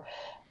or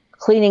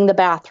cleaning the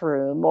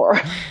bathroom or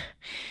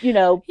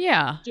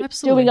Yeah, doing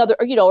absolutely. other,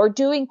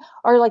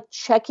 or like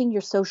checking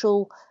your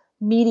social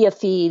media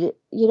feed.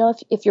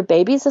 If your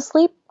baby's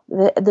asleep,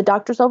 the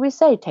doctors always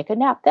say, take a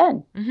nap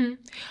then.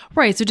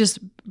 Right. So just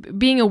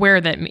being aware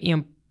that,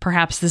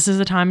 perhaps this is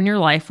a time in your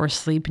life where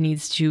sleep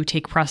needs to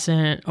take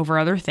precedent over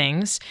other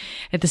things.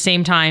 At the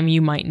same time,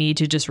 you might need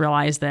to just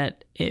realize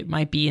that it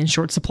might be in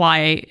short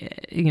supply,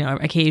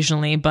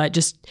 occasionally. But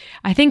just,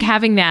 I think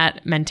having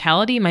that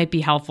mentality might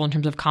be helpful in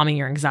terms of calming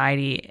your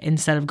anxiety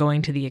instead of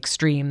going to the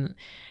extreme,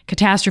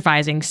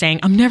 catastrophizing,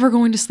 saying, I'm never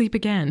going to sleep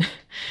again.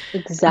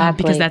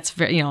 Exactly. Because that's,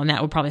 and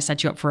that would probably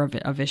set you up for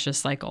a vicious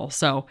cycle.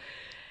 So,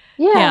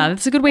 Yeah. yeah,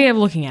 that's a good way of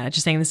looking at it.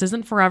 Just saying this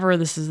isn't forever.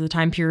 This is the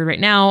time period right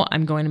now.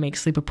 I'm going to make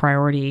sleep a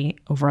priority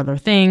over other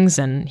things,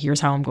 and here's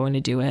how I'm going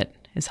to do it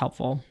is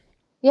helpful.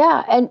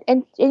 Yeah.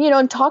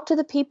 And talk to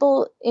the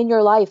people in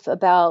your life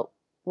about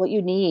what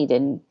you need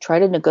and try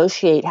to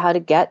negotiate how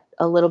to get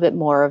a little bit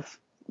more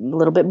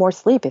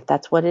sleep if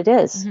that's what it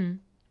is.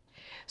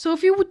 So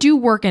if you do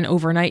work an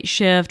overnight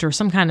shift or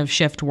some kind of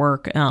shift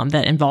work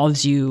that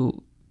involves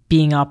you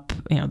being up,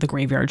 the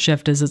graveyard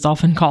shift as it's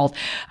often called,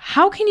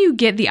 how can you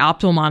get the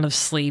optimal amount of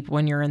sleep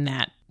when you're in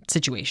that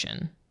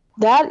situation?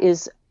 That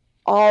is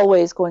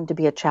always going to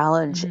be a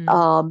challenge.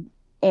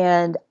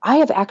 And I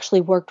have actually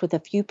worked with a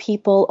few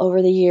people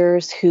over the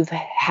years who've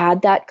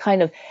had that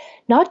kind of,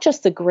 not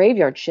just the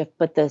graveyard shift,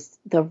 but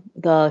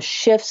the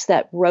shifts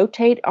that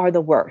rotate are the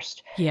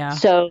worst. Yeah.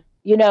 So,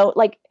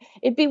 like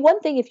it'd be one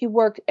thing if you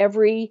worked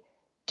every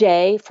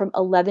day from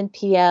 11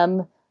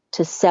 p.m.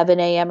 to 7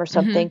 a.m. or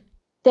something,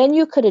 then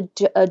you could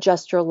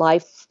adjust your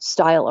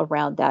lifestyle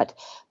around that.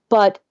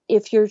 But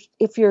if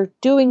you're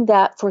doing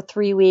that for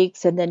 3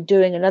 weeks and then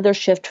doing another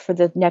shift for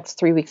the next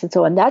 3 weeks and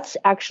so on, that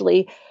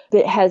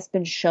has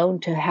been shown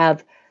to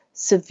have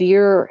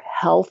severe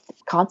health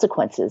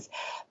consequences.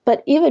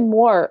 But even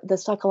more, the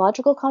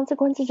psychological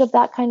consequences of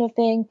that kind of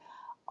thing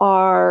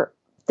are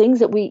things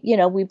that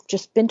we've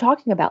just been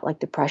talking about, like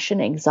depression,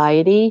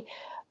 anxiety,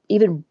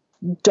 even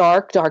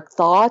dark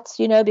thoughts,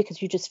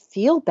 because you just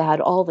feel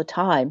bad all the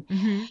time.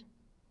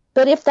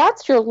 But if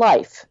that's your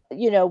life,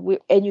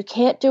 and you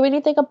can't do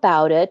anything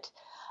about it,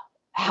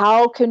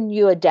 how can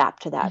you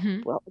adapt to that?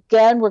 Well,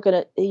 again, we're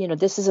going to,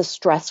 this is a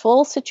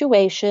stressful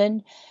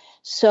situation.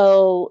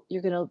 So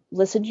you're going to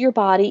listen to your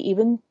body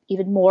even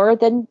more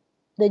than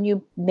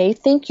you may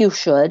think you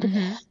should.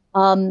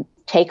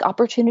 Take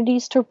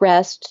opportunities to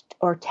rest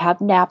or to have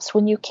naps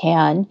when you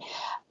can.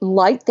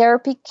 Light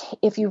therapy,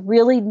 if you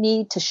really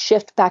need to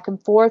shift back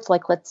and forth,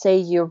 like let's say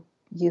you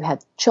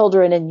have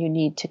children and you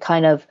need to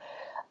kind of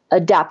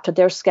adapt to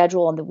their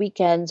schedule on the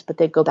weekends, but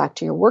they go back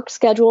to your work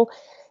schedule.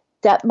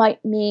 That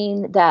might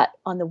mean that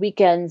on the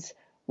weekends,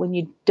 when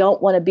you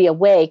don't want to be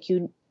awake,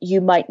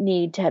 you might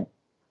need to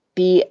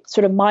be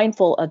sort of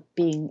mindful of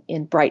being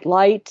in bright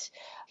light,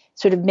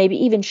 sort of maybe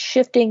even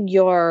shifting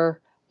your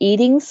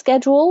eating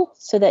schedule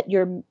so that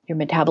your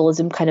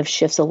metabolism kind of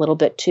shifts a little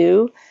bit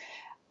too.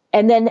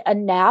 And then a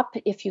nap,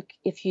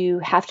 if you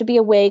have to be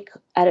awake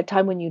at a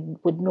time when you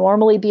would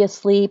normally be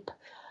asleep,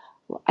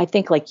 I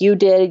think like you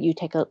did, you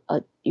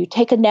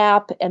take a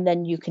nap and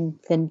then you can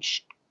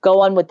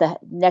go on with the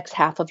next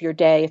half of your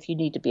day if you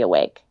need to be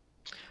awake.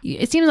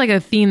 It seems like a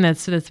theme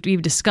that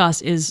we've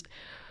discussed is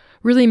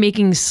really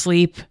making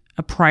sleep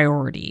a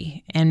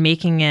priority and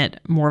making it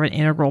more of an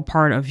integral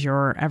part of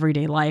your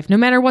everyday life, no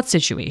matter what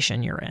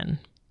situation you're in.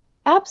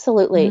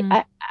 Absolutely.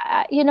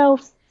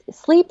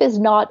 Sleep is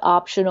not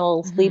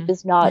optional. Sleep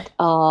is not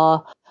a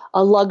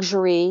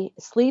luxury.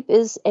 Sleep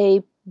is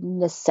a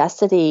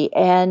necessity.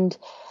 And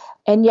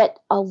yet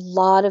a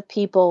lot of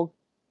people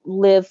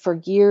live for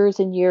years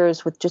and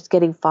years with just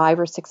getting 5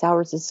 or 6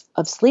 hours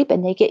of sleep,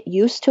 and they get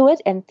used to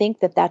it and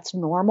think that that's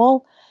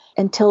normal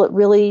until it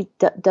really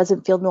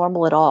doesn't feel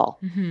normal at all.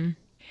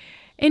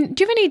 And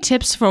do you have any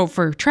tips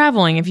for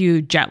traveling if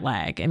you jet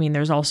lag? I mean,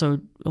 there's also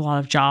a lot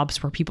of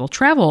jobs where people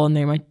travel and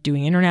they might be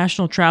doing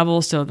international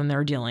travel, so then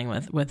they're dealing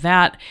with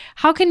that.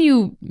 How can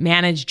you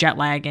manage jet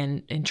lag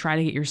and try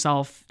to get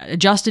yourself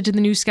adjusted to the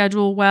new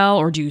schedule well,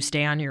 or do you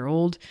stay on your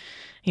old,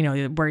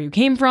 where you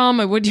came from?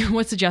 Or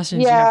what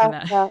suggestions do you have for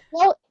that? Yeah.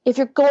 Well, if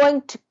you're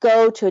going to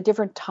go to a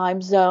different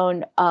time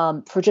zone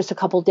for just a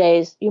couple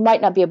days, you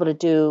might not be able to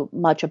do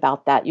much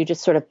about that. You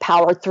just sort of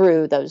power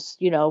through those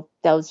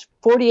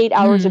 48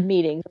 hours of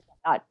meetings and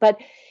whatnot. But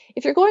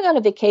if you're going on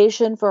a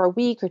vacation for a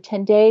week or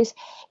 10 days,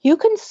 you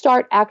can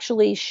start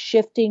actually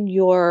shifting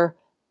your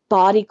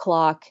body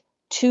clock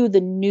to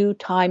the new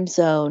time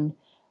zone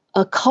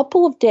a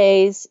couple of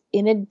days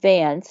in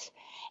advance.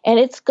 And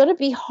it's going to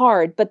be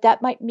hard, but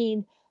that might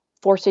mean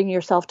forcing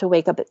yourself to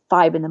wake up at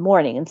 5 a.m.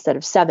 instead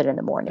of 7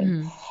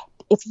 a.m.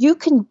 If you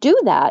can do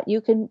that,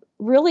 you can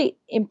really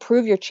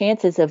improve your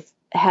chances of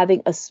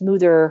having a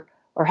smoother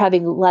or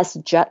having less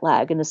jet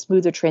lag and a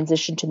smoother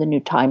transition to the new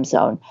time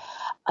zone.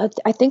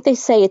 I think they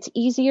say it's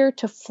easier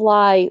to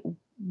fly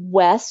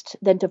west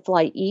than to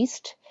fly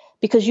east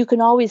because you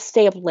can always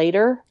stay up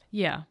later.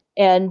 Yeah.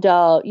 And,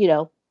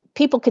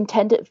 people can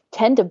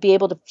tend to be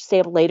able to stay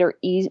up later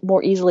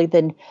more easily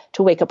than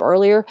to wake up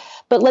earlier.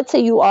 But let's say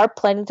you are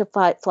planning to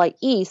fly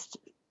east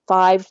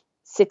 5,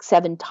 6,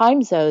 7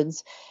 time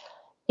zones.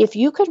 If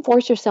you can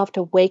force yourself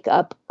to wake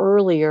up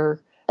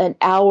earlier, an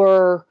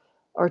hour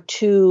or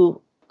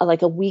two,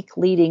 like a week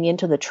leading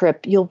into the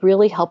trip, you'll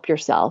really help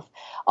yourself.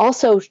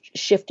 Also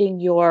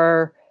shifting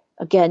your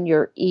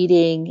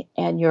eating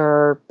and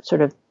your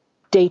sort of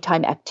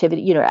daytime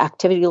activity,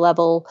 activity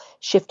level,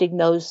 shifting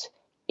those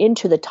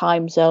into the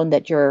time zone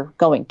that you're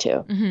going to.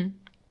 Mm-hmm.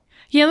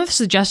 Yeah, another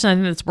suggestion I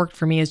think that's worked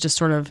for me is just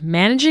sort of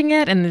managing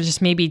it and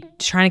just maybe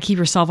trying to keep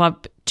yourself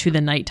up to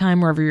the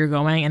nighttime wherever you're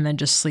going and then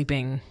just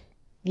sleeping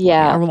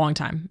a long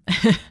time.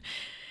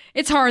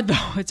 It's hard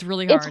though. It's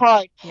really hard. It's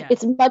hard. Yeah.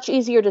 It's much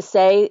easier to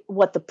say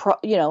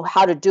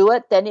how to do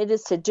it than it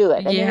is to do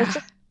it. I mean, it's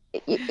just,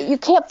 you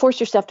can't force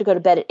yourself to go to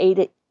bed at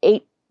 8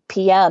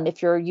 p.m.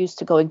 if you're used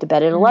to going to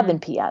bed at 11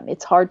 p.m.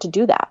 It's hard to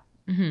do that.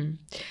 Mm-hmm.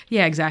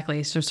 Yeah,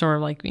 exactly. So sort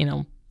of like,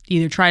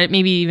 either try to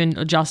maybe even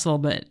adjust a little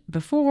bit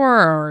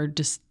before or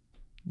just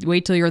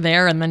wait till you're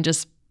there and then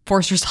just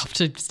force yourself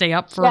to stay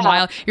up for a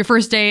while. Your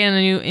first day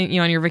and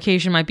on your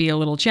vacation might be a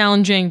little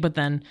challenging, but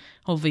then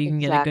hopefully you can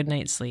get a good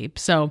night's sleep.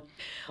 So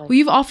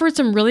you've offered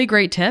some really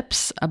great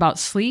tips about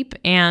sleep.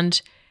 And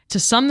to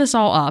sum this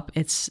all up,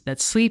 it's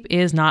that sleep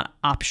is not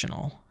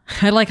optional.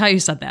 I like how you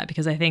said that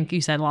because I think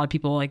you said a lot of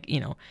people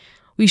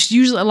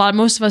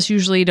most of us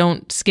usually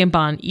don't skimp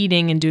on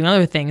eating and doing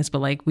other things, but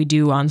like we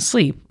do on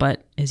sleep.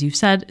 But as you've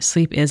said,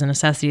 sleep is a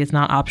necessity. It's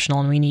not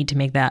optional. And we need to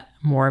make that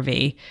more of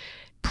a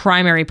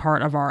primary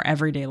part of our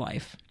everyday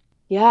life.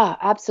 Yeah,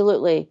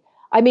 absolutely.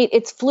 I mean,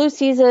 it's flu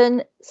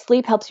season.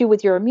 Sleep helps you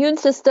with your immune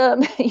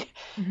system.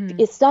 Mm-hmm.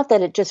 It's not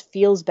that it just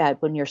feels bad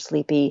when you're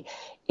sleepy.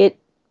 It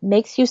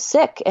makes you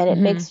sick and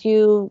it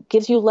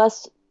gives you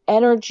less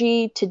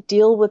energy to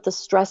deal with the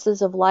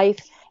stresses of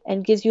life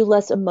and gives you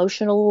less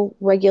emotional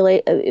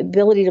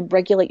ability to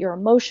regulate your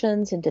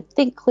emotions and to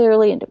think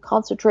clearly and to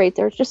concentrate.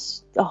 There's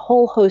just a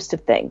whole host of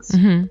things.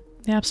 Mm-hmm.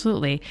 Yeah,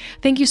 absolutely.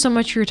 Thank you so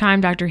much for your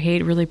time, Dr.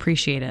 Haight. Really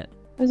appreciate it.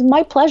 It was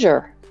my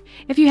pleasure.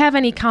 If you have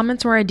any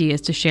comments or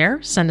ideas to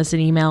share, send us an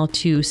email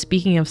to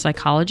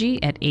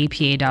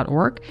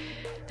speakingofpsychology@apa.org.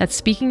 That's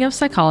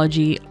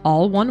speakingofpsychology,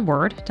 all one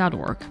word,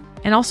 .org.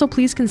 And also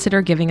please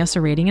consider giving us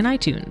a rating in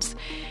iTunes.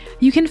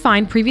 You can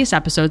find previous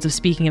episodes of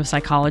Speaking of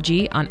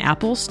Psychology on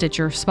Apple,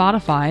 Stitcher,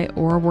 Spotify,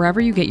 or wherever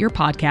you get your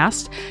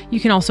podcasts. You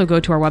can also go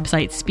to our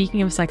website,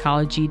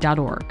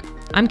 speakingofpsychology.org.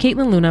 I'm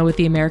Caitlin Luna with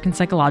the American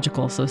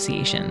Psychological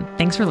Association.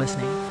 Thanks for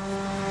listening.